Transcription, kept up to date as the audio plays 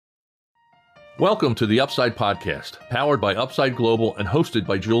Welcome to the Upside Podcast, powered by Upside Global and hosted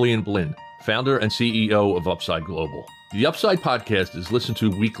by Julian Blinn, founder and CEO of Upside Global. The Upside Podcast is listened to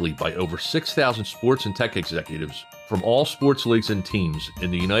weekly by over 6,000 sports and tech executives from all sports leagues and teams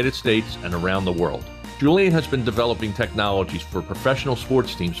in the United States and around the world. Julian has been developing technologies for professional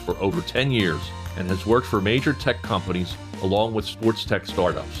sports teams for over 10 years and has worked for major tech companies along with sports tech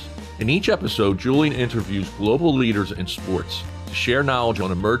startups. In each episode, Julian interviews global leaders in sports to share knowledge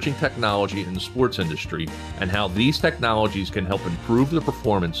on emerging technology in the sports industry and how these technologies can help improve the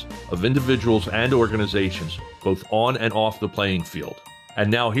performance of individuals and organizations, both on and off the playing field.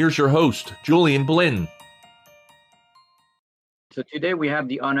 And now here's your host, Julian Blinn. So today we have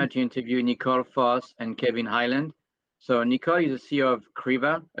the honor to interview Nicole, Foss, and Kevin Hyland. So Nicole is the CEO of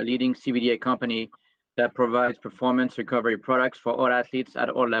Kriva, a leading CBDA company that provides performance recovery products for all athletes at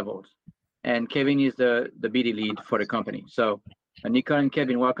all levels. And Kevin is the BD lead for the company. So Nicole and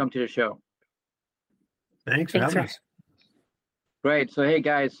Kevin, welcome to the show. Thanks for having us. Great. So, hey,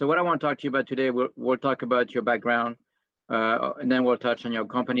 guys, so what I want to talk to you about today, we'll talk about your background, and then we'll touch on your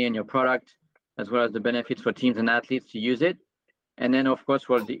company and your product, as well as the benefits for teams and athletes to use it. And then, of course,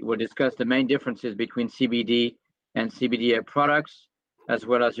 we'll discuss the main differences between CBD and CBDA products, as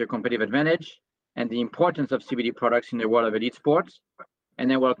well as your competitive advantage and the importance of CBD products in the world of elite sports. And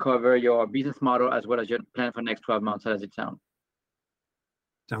then we'll cover your business model as well as your plan for the next 12 months. How does it sound?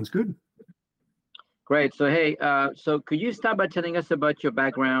 Sounds good. Great. So, hey, so could you start by telling us about your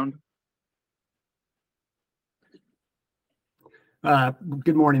background?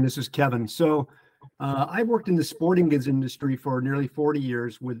 Good morning. This is Kevin. So I worked in the sporting goods industry for nearly 40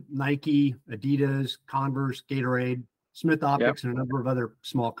 years with Nike, Adidas, Converse, Gatorade, Smith Optics, and a number of other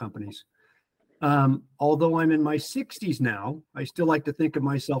small companies. Although I'm in my 60s now, I still like to think of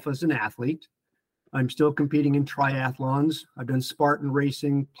myself as an athlete. I'm still competing in triathlons. I've done Spartan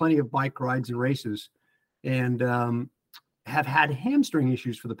racing, plenty of bike rides and races, and have had hamstring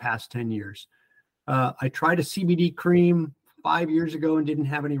issues for the past 10 years. I tried a CBD cream 5 years ago and didn't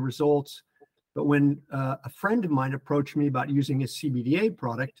have any results. But when a friend of mine approached me about using a CBDA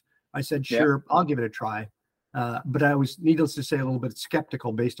product, I said, sure, I'll give it a try. But I was, needless to say, a little bit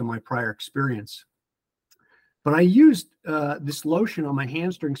skeptical based on my prior experience. But I used this lotion on my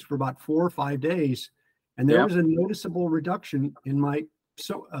hamstrings for about 4 or 5 days, and there was a noticeable reduction in my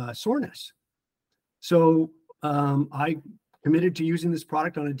soreness. So I committed to using this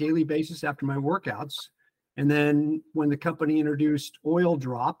product on a daily basis after my workouts. And then when the company introduced oil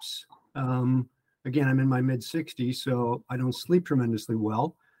drops, again, I'm in my mid-60s, so I don't sleep tremendously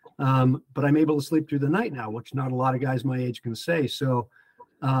well, but I'm able to sleep through the night now, which not a lot of guys my age can say. So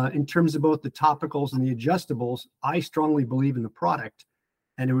in terms of both the topicals and the adjustables, I strongly believe in the product.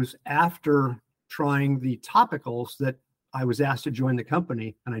 And it was after trying the topicals that I was asked to join the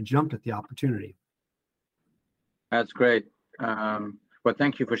company, and I jumped at the opportunity. That's great. Well,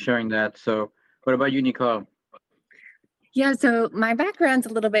 thank you for sharing that. So what about you, Nicole? Yeah, so my background's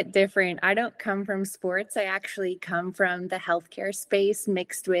a little bit different. I don't come from sports. I actually come from the healthcare space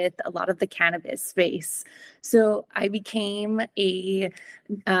mixed with a lot of the cannabis space. So I became a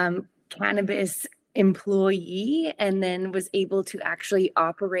cannabis employee and then was able to actually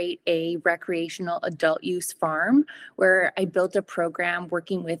operate a recreational adult use farm where I built a program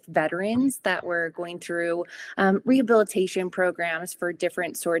working with veterans that were going through rehabilitation programs for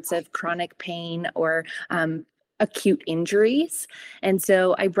different sorts of chronic pain or acute injuries. And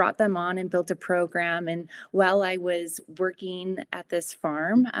so I brought them on and built a program. And while I was working at this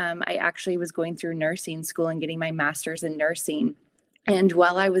farm, I actually was going through nursing school and getting my master's in nursing. And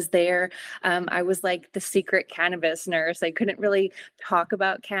while I was there, I was like the secret cannabis nurse. I couldn't really talk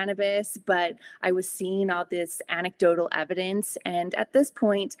about cannabis, but I was seeing all this anecdotal evidence. And at this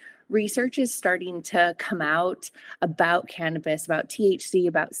point, research is starting to come out about cannabis, about THC,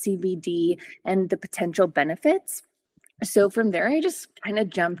 about CBD, and the potential benefits. So from there, I just kind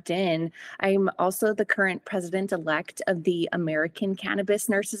of jumped in. I'm also the current president-elect of the American Cannabis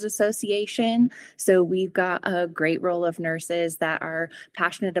Nurses Association. So we've got a great role of nurses that are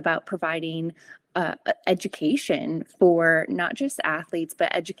passionate about providing education for not just athletes,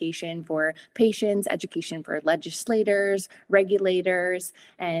 but education for patients, education for legislators, regulators,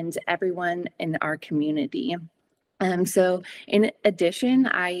 and everyone in our community. So in addition,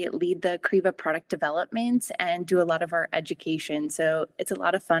 I lead the Kriva product development and do a lot of our education. So it's a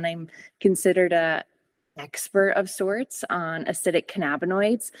lot of fun. I'm considered a expert of sorts on acidic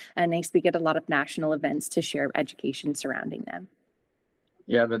cannabinoids, and I speak at a lot of national events to share education surrounding them.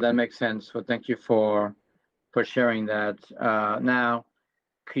 Yeah, but that makes sense. Well, thank you for sharing that. Now,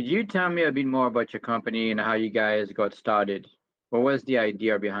 could you tell me a bit more about your company and how you guys got started? What was the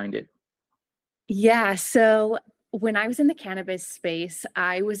idea behind it? Yeah. So when I was in the cannabis space,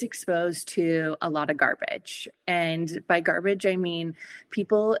 I was exposed to a lot of garbage. And by garbage, I mean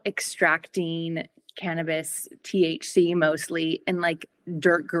people extracting cannabis, THC mostly, in like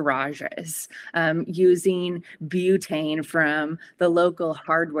dirt garages, using butane from the local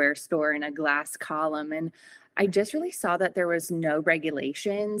hardware store in a glass column. And I just really saw that there was no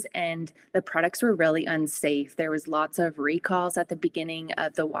regulations and the products were really unsafe. There was lots of recalls at the beginning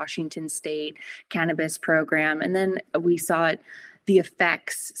of the Washington State cannabis program. And then we saw the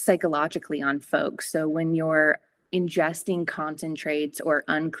effects psychologically on folks. So when you're ingesting concentrates or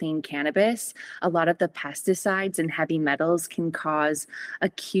unclean cannabis, a lot of the pesticides and heavy metals can cause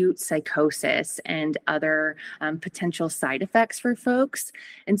acute psychosis and other potential side effects for folks.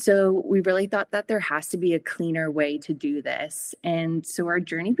 And so we really thought that there has to be a cleaner way to do this. And so our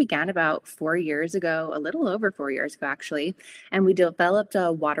journey began about 4 years ago, a little over 4 years ago, actually. And we developed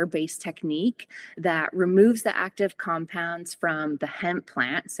a water-based technique that removes the active compounds from the hemp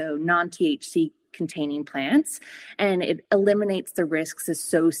plant, so non-THC containing plants, and it eliminates the risks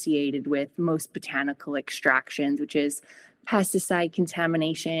associated with most botanical extractions, which is pesticide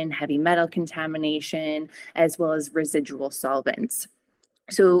contamination, heavy metal contamination, as well as residual solvents.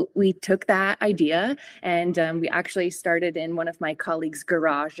 So we took that idea and we actually started in one of my colleagues'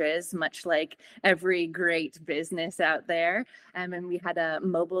 garages, much like every great business out there. And we had a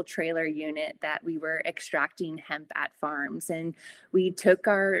mobile trailer unit that we were extracting hemp at farms. And we took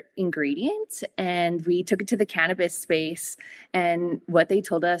our ingredients and we took it to the cannabis space. And what they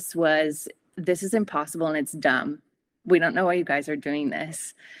told us was, this is impossible and it's dumb. We don't know why you guys are doing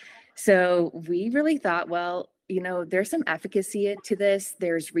this. So we really thought, well, there's some efficacy to this.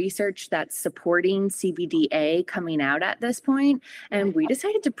 There's research that's supporting CBDA coming out at this point, and we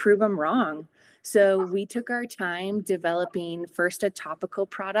decided to prove them wrong. So we took our time developing first a topical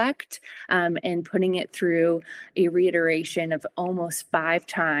product and putting it through a reiteration of almost 5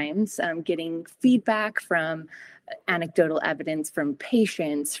 times, getting feedback from anecdotal evidence from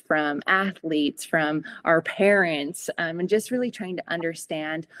patients, from athletes, from our parents, and just really trying to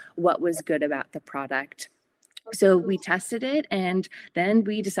understand what was good about the product. So we tested it and then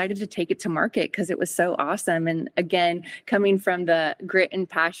we decided to take it to market because it was so awesome. And again, coming from the grit and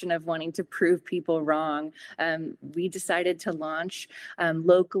passion of wanting to prove people wrong, we decided to launch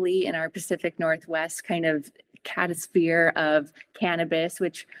locally in our Pacific Northwest kind of catosphere of cannabis,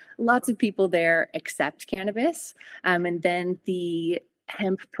 which lots of people there accept cannabis. And then the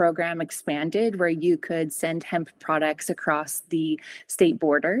hemp program expanded where you could send hemp products across the state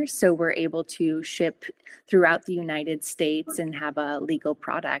borders. So we're able to ship throughout the United States and have a legal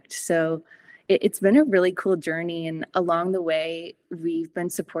product. So it's been a really cool journey. And along the way, we've been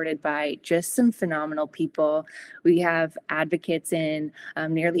supported by just some phenomenal people. We have advocates in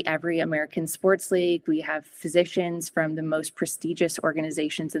nearly every American sports league. We have physicians from the most prestigious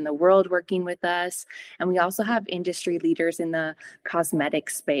organizations in the world working with us. And we also have industry leaders in the cosmetic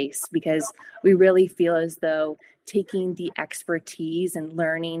space because we really feel as though taking the expertise and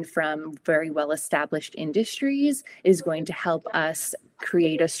learning from very well-established industries is going to help us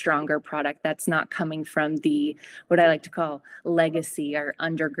create a stronger product that's not coming from the, what I like to call legacy or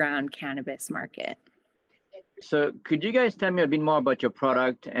underground cannabis market. So could you guys tell me a bit more about your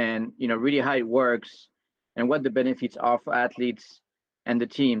product and, really how it works and what the benefits are for athletes and the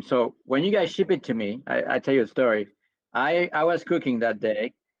team? So when you guys ship it to me, I tell you a story. I was cooking that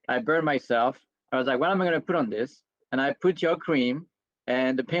day. I burned myself. I was like, what am I going to put on this? And I put your cream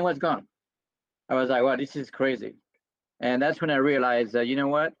and the pain was gone. I was like, wow, this is crazy. And that's when I realized that, you know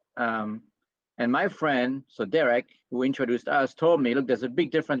what? And my friend, so Derek, who introduced us, told me, look, there's a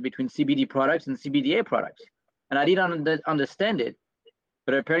big difference between CBD products and CBDA products. And I didn't understand it,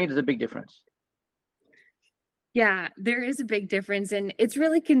 but apparently there's a big difference. Yeah, there is a big difference. And it's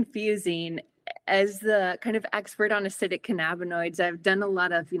really confusing. As the kind of expert on acidic cannabinoids, I've done a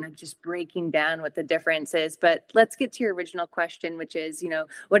lot of, just breaking down what the difference is. But let's get to your original question, which is,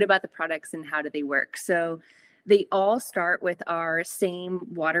 what about the products and how do they work? So they all start with our same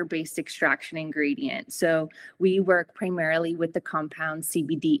water-based extraction ingredient. So we work primarily with the compound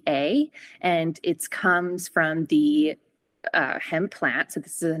CBDA, and it comes from the hemp plant. So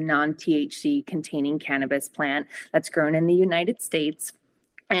this is a non-THC containing cannabis plant that's grown in the United States.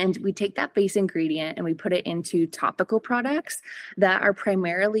 And we take that base ingredient and we put it into topical products that are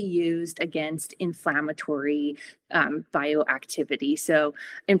primarily used against inflammatory bioactivity. So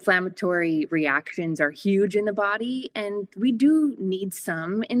inflammatory reactions are huge in the body, and we do need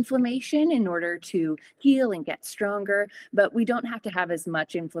some inflammation in order to heal and get stronger, but we don't have to have as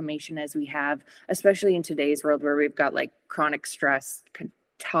much inflammation as we have, especially in today's world where we've got like chronic stress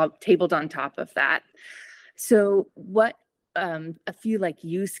tabled on top of that. So what a few like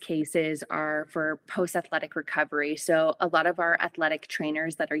use cases are for post-athletic recovery. So a lot of our athletic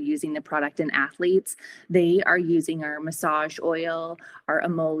trainers that are using the product and athletes, they are using our massage oil, our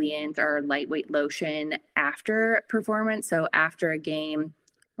emollient, our lightweight lotion after performance. So after a game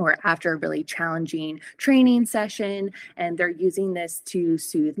or after a really challenging training session, and they're using this to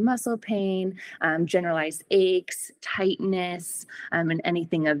soothe muscle pain, generalized aches, tightness, and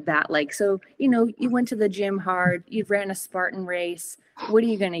anything of that. Like, so, you went to the gym hard, you've ran a Spartan race. What are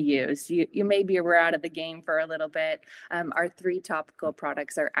you going to use? You maybe were out of the game for a little bit. Our 3 topical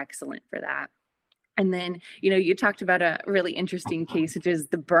products are excellent for that. And then, you talked about a really interesting case, which is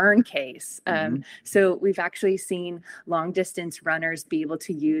the burn case. So we've actually seen long distance runners be able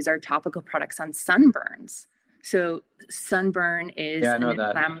to use our topical products on sunburns. So sunburn is I know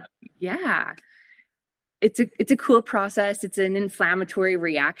that. Yeah. It's a cool process. It's an inflammatory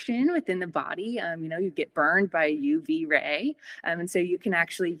reaction within the body. You get burned by a UV ray. And so you can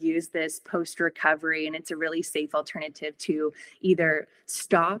actually use this post-recovery, and it's a really safe alternative to either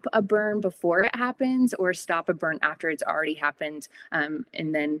stop a burn before it happens or stop a burn after it's already happened. And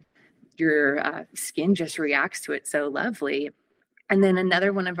then your skin just reacts to it so lovely. And then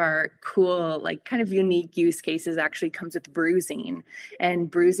another one of our cool, like kind of unique use cases actually comes with bruising.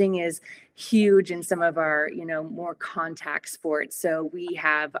 And bruising is huge in some of our, more contact sports. So we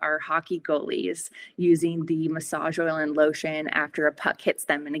have our hockey goalies using the massage oil and lotion after a puck hits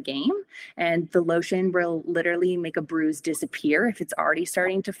them in a game. And the lotion will literally make a bruise disappear if it's already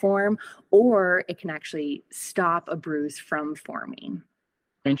starting to form, or it can actually stop a bruise from forming.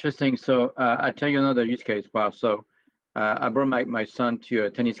 Interesting. So I'll tell you another use case. Wow. So I brought my son to a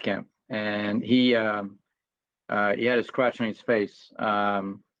tennis camp, and he had a scratch on his face.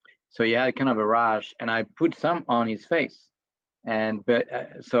 So he had kind of a rash, and I put some on his face.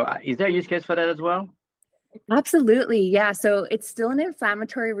 So is there a use case for that as well? Absolutely. Yeah. So it's still an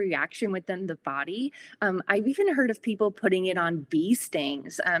inflammatory reaction within the body. I've even heard of people putting it on bee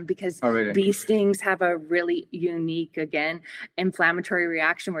stings because bee stings have a really unique, again, inflammatory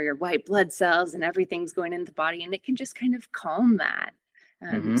reaction where your white blood cells and everything's going in the body, and it can just kind of calm that.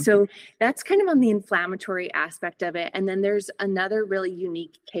 So that's kind of on the inflammatory aspect of it. And then there's another really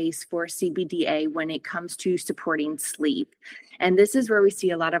unique case for CBDA when it comes to supporting sleep. And this is where we see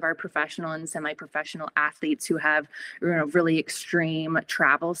a lot of our professional and semi-professional athletes who have really extreme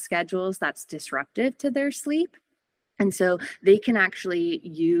travel schedules that's disruptive to their sleep. And so they can actually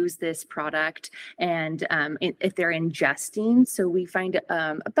use this product, and if they're ingesting, so we find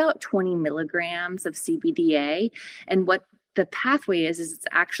about 20 milligrams of CBDA. And what the pathway is it's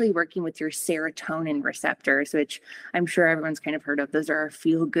actually working with your serotonin receptors, which I'm sure everyone's kind of heard of. Those are our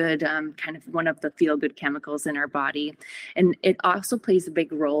feel-good, kind of one of the feel-good chemicals in our body. And it also plays a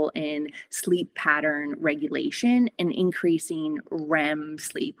big role in sleep pattern regulation and increasing REM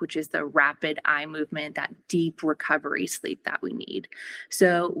sleep, which is the rapid eye movement, that deep recovery sleep that we need.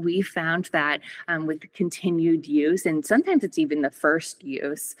 So we found that with continued use, and sometimes it's even the first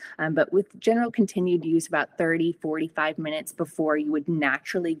use, but with general continued use about 30, 45 minutes before you would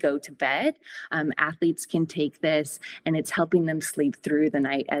naturally go to bed, athletes can take this, and it's helping them sleep through the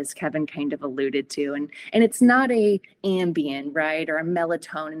night, as Kevin kind of alluded to. And it's not a Ambien, right, or a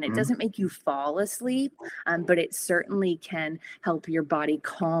melatonin. It doesn't make you fall asleep, but it certainly can help your body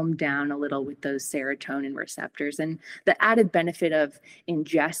calm down a little with those serotonin receptors. And the added benefit of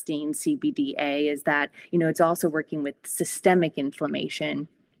ingesting CBDA is that, it's also working with systemic inflammation.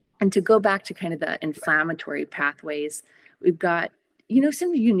 And to go back to kind of the inflammatory pathways, we've got,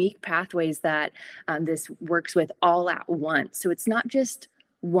 some unique pathways that this works with all at once. So it's not just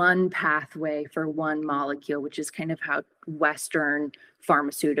one pathway for one molecule, which is kind of how Western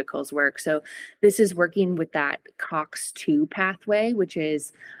pharmaceuticals work. So this is working with that COX-2 pathway, which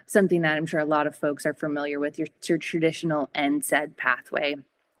is something that I'm sure a lot of folks are familiar with, your traditional NSAID pathway.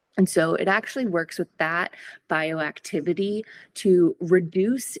 And so it actually works with that bioactivity to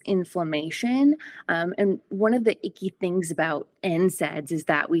reduce inflammation. And one of the icky things about NSAIDs is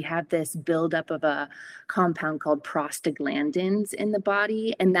that we have this buildup of a compound called prostaglandins in the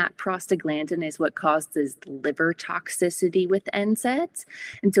body. And that prostaglandin is what causes liver toxicity with NSAIDs.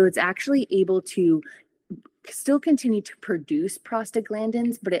 And so it's actually able to still continue to produce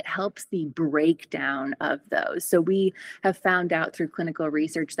prostaglandins, but it helps the breakdown of those. So we have found out through clinical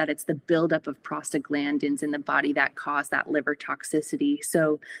research that it's the buildup of prostaglandins in the body that cause that liver toxicity.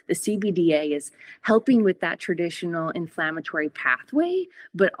 So the CBDA is helping with that traditional inflammatory pathway,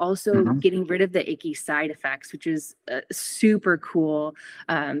 but also getting rid of the icky side effects, which is super cool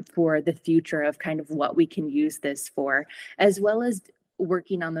for the future of kind of what we can use this for, as well as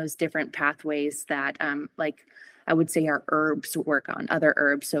working on those different pathways that like I would say our herbs work on, other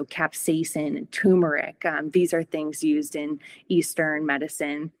herbs. So capsaicin and turmeric, these are things used in Eastern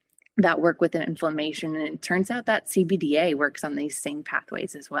medicine that work with inflammation. And it turns out that CBDA works on these same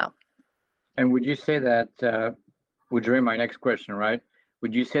pathways as well. And would you say that, would you my next question, right?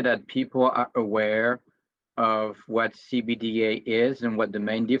 Would you say that people are aware of what CBDA is and what the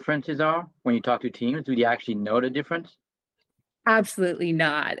main differences are when you talk to teams? Do they actually know the difference? Absolutely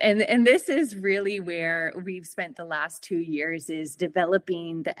not. And this is really where we've spent the last 2 years, is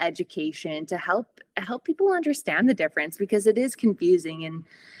developing the education to help people understand the difference, because it is confusing. And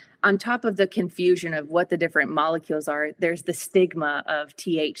on top of the confusion of what the different molecules are, there's the stigma of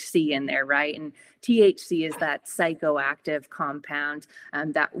THC in there, right? And THC is that psychoactive compound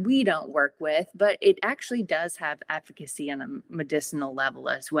that we don't work with, but it actually does have efficacy on a medicinal level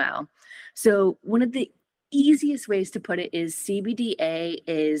as well. So one of the easiest ways to put it is CBDA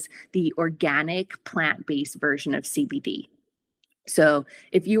is the organic plant-based version of CBD. So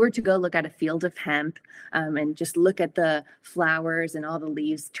if you were to go look at a field of hemp and just look at the flowers and all the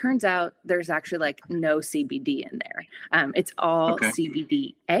leaves, turns out there's actually like no CBD in there. It's all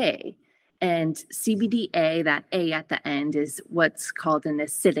CBDA. And CBDA, that A at the end, is what's called an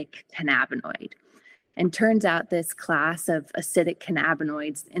acidic cannabinoid. And turns out this class of acidic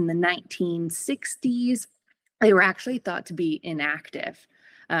cannabinoids in the 1960s, they were actually thought to be inactive,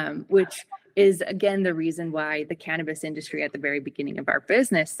 which is, again, the reason why the cannabis industry at the very beginning of our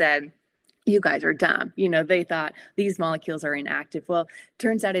business said, you guys are dumb. You know, they thought these molecules are inactive. Well,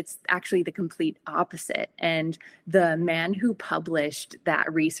 turns out it's actually the complete opposite. And the man who published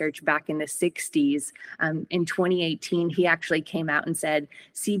that research back in the 60s, in 2018, he actually came out and said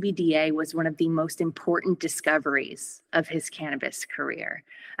CBDA was one of the most important discoveries of his cannabis career.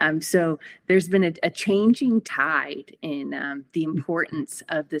 So there's been a changing tide in the importance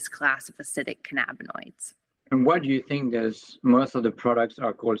of this class of acidic cannabinoids. And what do you think there's most of the products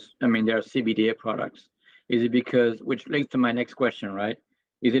are called, I mean, they're CBDA products. Is it because, which leads to my next question, right?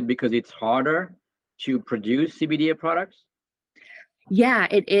 Is it because it's harder to produce CBDA products? Yeah,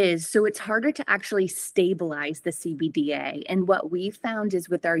 it is. So it's harder to actually stabilize the CBDA. And what we found is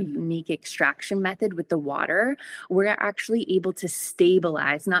with our unique extraction method with the water, we're actually able to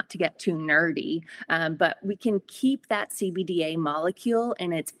stabilize, not to get too nerdy, but we can keep that CBDA molecule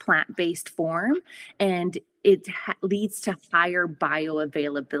in its plant-based form, and it leads to higher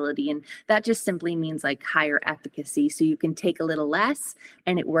bioavailability. And that just simply means like higher efficacy. So you can take a little less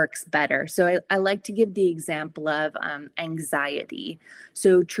and it works better. So I like to give the example of anxiety.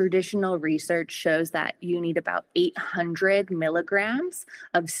 So traditional research shows that you need about 800 milligrams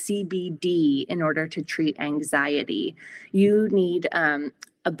of CBD in order to treat anxiety. You need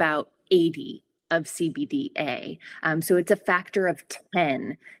about 80 of CBDA. So it's a factor of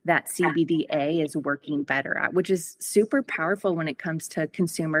 10 that CBDA is working better at, which is super powerful when it comes to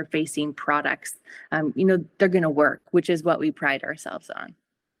consumer facing products. They're going to work, which is what we pride ourselves on.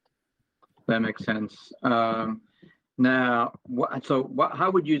 That makes sense. Now,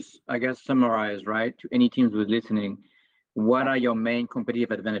 how would you, I guess, summarize, right, to any teams who's listening, what are your main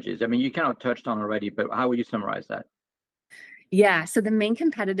competitive advantages? I mean, you kind of touched on already, but how would you summarize that? Yeah. So the main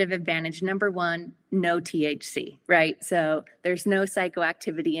competitive advantage, number one, no THC, right? So there's no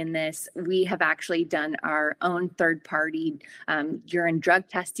psychoactivity in this. We have actually done our own third-party urine drug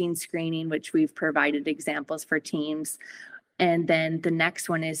testing screening, which we've provided examples for teams. And then the next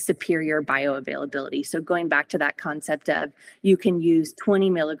one is superior bioavailability. So going back to that concept of you can use 20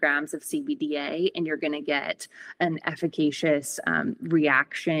 milligrams of CBDA and you're going to get an efficacious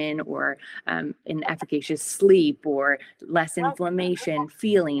reaction or an efficacious sleep or less inflammation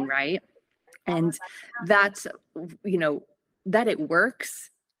feeling, right? And that's, that it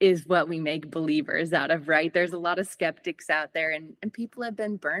works is what we make believers out of, right? There's a lot of skeptics out there and people have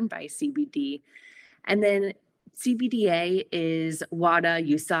been burned by CBD. And then CBDA is WADA,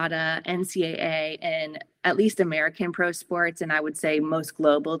 USADA, NCAA, and at least American pro sports, and I would say most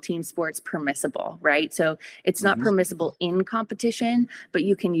global team sports permissible, right? So it's not permissible in competition, but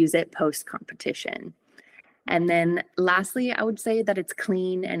you can use it post-competition. And then lastly, I would say that it's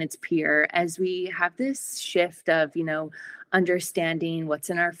clean and it's pure, as we have this shift of, understanding what's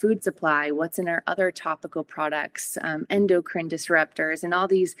in our food supply, what's in our other topical products, endocrine disruptors, and all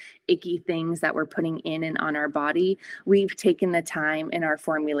these icky things that we're putting in and on our body. We've taken the time in our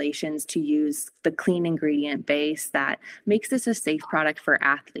formulations to use the clean ingredient base that makes this a safe product for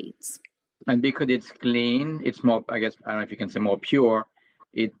athletes. And because it's clean, it's more, I guess, I don't know if you can say more pure,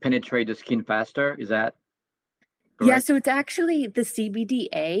 it penetrates the skin faster. Is that correct? Yeah, so it's actually the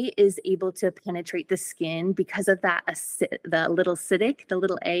CBDA is able to penetrate the skin because of that the little acidic, the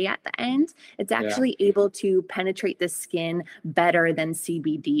little A at the end. It's actually able to penetrate the skin better than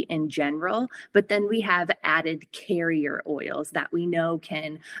CBD in general. But then we have added carrier oils that we know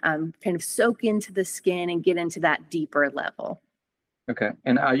can kind of soak into the skin and get into that deeper level. Okay.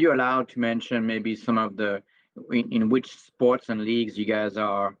 And are you allowed to mention maybe some of in which sports and leagues you guys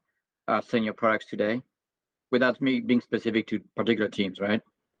are selling your products today? Without me being specific to particular teams, right?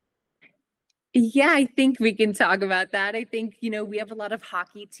 Yeah, I think we can talk about that. I think, we have a lot of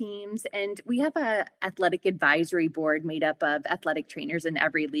hockey teams and we have a athletic advisory board made up of athletic trainers in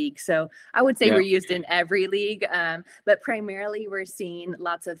every league. So I would say we're used in every league, but primarily we're seeing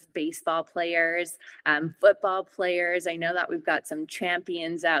lots of baseball players, football players. I know that we've got some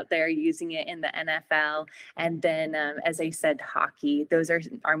champions out there using it in the NFL. And then, as I said, hockey, those are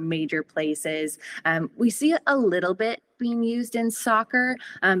our major places. We see it a little bit being used in soccer,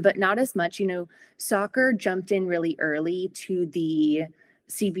 but not as much. Soccer jumped in really early to the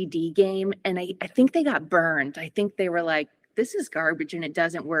CBD game, and I think they got burned. I think they were like, this is garbage and it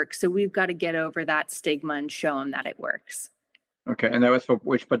doesn't work. So we've got to get over that stigma and show them that it works. Okay. And that was for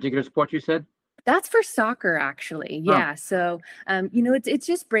which particular sport you said? That's for soccer, actually. Yeah. So, it's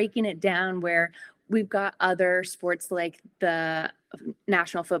just breaking it down where we've got other sports like the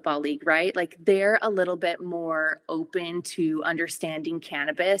National Football League, right? Like they're a little bit more open to understanding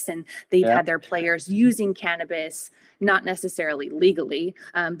cannabis, and they've had their players using cannabis, not necessarily legally,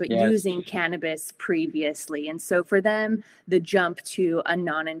 but using cannabis previously. And so for them, the jump to a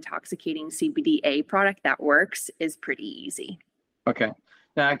non-intoxicating CBDA product that works is pretty easy. Okay.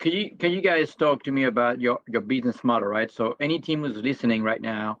 Now, can you guys talk to me about your business model, right? So any team who's listening right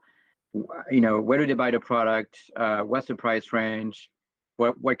now, where do they buy the product? What's the price range?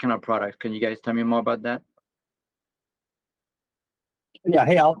 What kind of product? Can you guys tell me more about that? Yeah.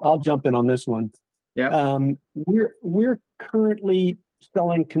 Hey, I'll jump in on this one. Yeah. We're currently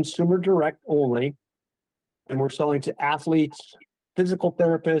selling consumer direct only, and we're selling to athletes, physical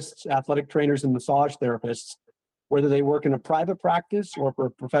therapists, athletic trainers, and massage therapists, whether they work in a private practice or for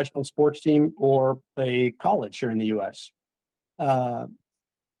a professional sports team or a college here in the U.S.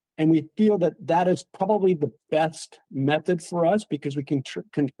 And we feel that is probably the best method for us because we can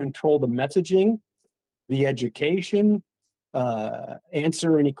control the messaging, the education,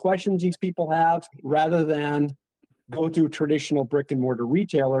 answer any questions these people have, rather than go through traditional brick and mortar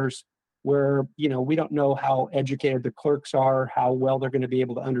retailers where, we don't know how educated the clerks are, how well they're going to be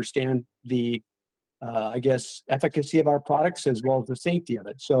able to understand the, efficacy of our products as well as the safety of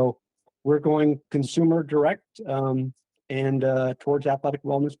it. So we're going consumer direct and towards athletic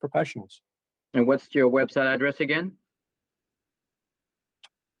wellness professionals. And what's your website address again?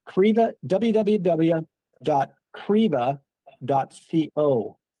 Kriva,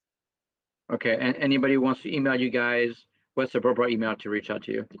 www.kriva.co. Okay. And anybody who wants to email you guys, what's the proper email to reach out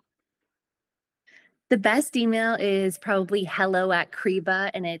to you? The best email is probably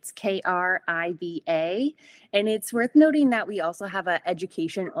hello@Kriva, and it's KRIVA. And it's worth noting that we also have an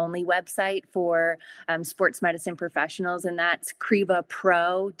education-only website for sports medicine professionals, and that's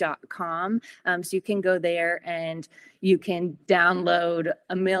krivapro.com. So you can go there and you can download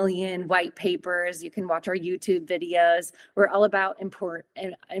a million white papers. You can watch our YouTube videos. We're all about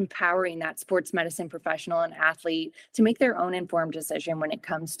empowering that sports medicine professional and athlete to make their own informed decision when it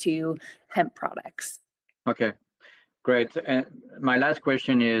comes to hemp products. Okay, great. And my last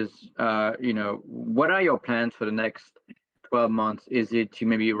question is, what are your plans for the next 12 months? Is it to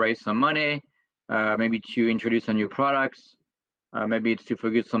maybe raise some money, maybe to introduce some new products, maybe it's to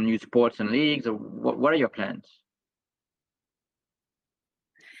focus on new sports and leagues, or what are your plans?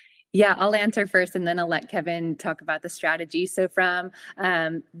 Yeah, I'll answer first and then I'll let Kevin talk about the strategy. So from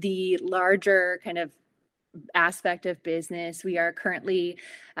the larger kind of aspect of business, we are currently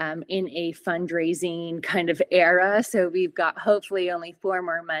in a fundraising kind of era. So we've got hopefully only 4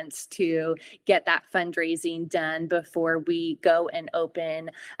 more months to get that fundraising done before we go and open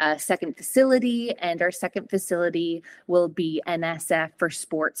a second facility. And our second facility will be NSF for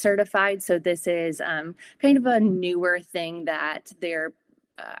sports certified. So this is kind of a newer thing that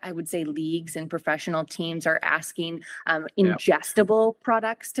I would say leagues and professional teams are asking ingestible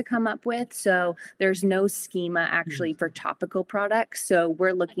products to come up with. So there's no schema actually for topical products. So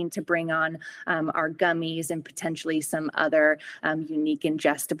we're looking to bring on our gummies and potentially some other unique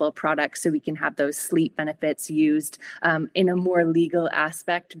ingestible products so we can have those sleep benefits used in a more legal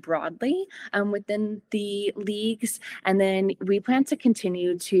aspect broadly within the leagues. And then we plan to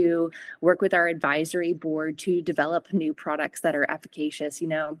continue to work with our advisory board to develop new products that are efficacious.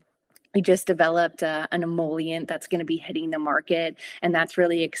 We just developed an emollient that's going to be hitting the market, and that's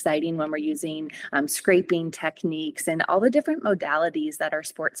really exciting when we're using scraping techniques and all the different modalities that our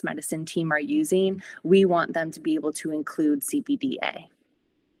sports medicine team are using. We want them to be able to include CBDA.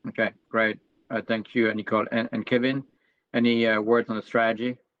 Okay, great. Thank you, Nicole. And Kevin, any words on the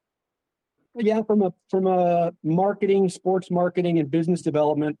strategy? Yeah, from a marketing, sports marketing, and business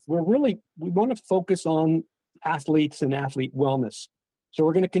development, we want to focus on athletes and athlete wellness. So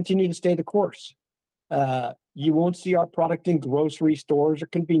we're going to continue to stay the course. You won't see our product in grocery stores or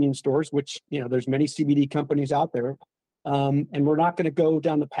convenience stores, which, there's many CBD companies out there. And we're not going to go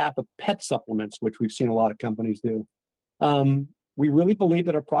down the path of pet supplements, which we've seen a lot of companies do. We really believe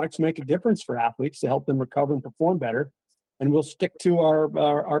that our products make a difference for athletes to help them recover and perform better. And we'll stick to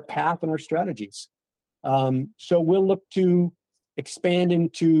our path and our strategies. So we'll look to expand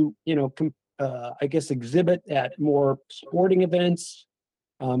into, exhibit at more sporting events,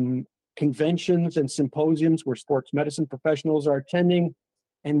 conventions and symposiums where sports medicine professionals are attending,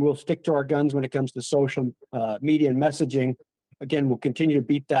 and we'll stick to our guns when it comes to social media and messaging. Again, we'll continue to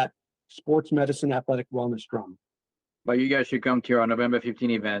beat that sports medicine athletic wellness drum. But you guys should come to our November 15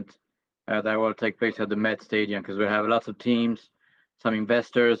 event that will take place at the Met Stadium, because we have lots of teams, some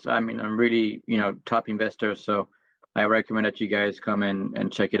investors. I'm really, top investors. So I recommend that you guys come in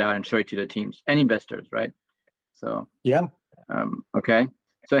and check it out and show it to the teams and investors, right? So yeah. Okay.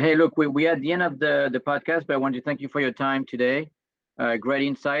 So, hey, look, we're at the end of the podcast, but I want to thank you for your time today. Great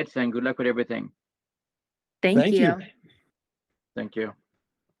insights, and good luck with everything. Thank you. Thank you.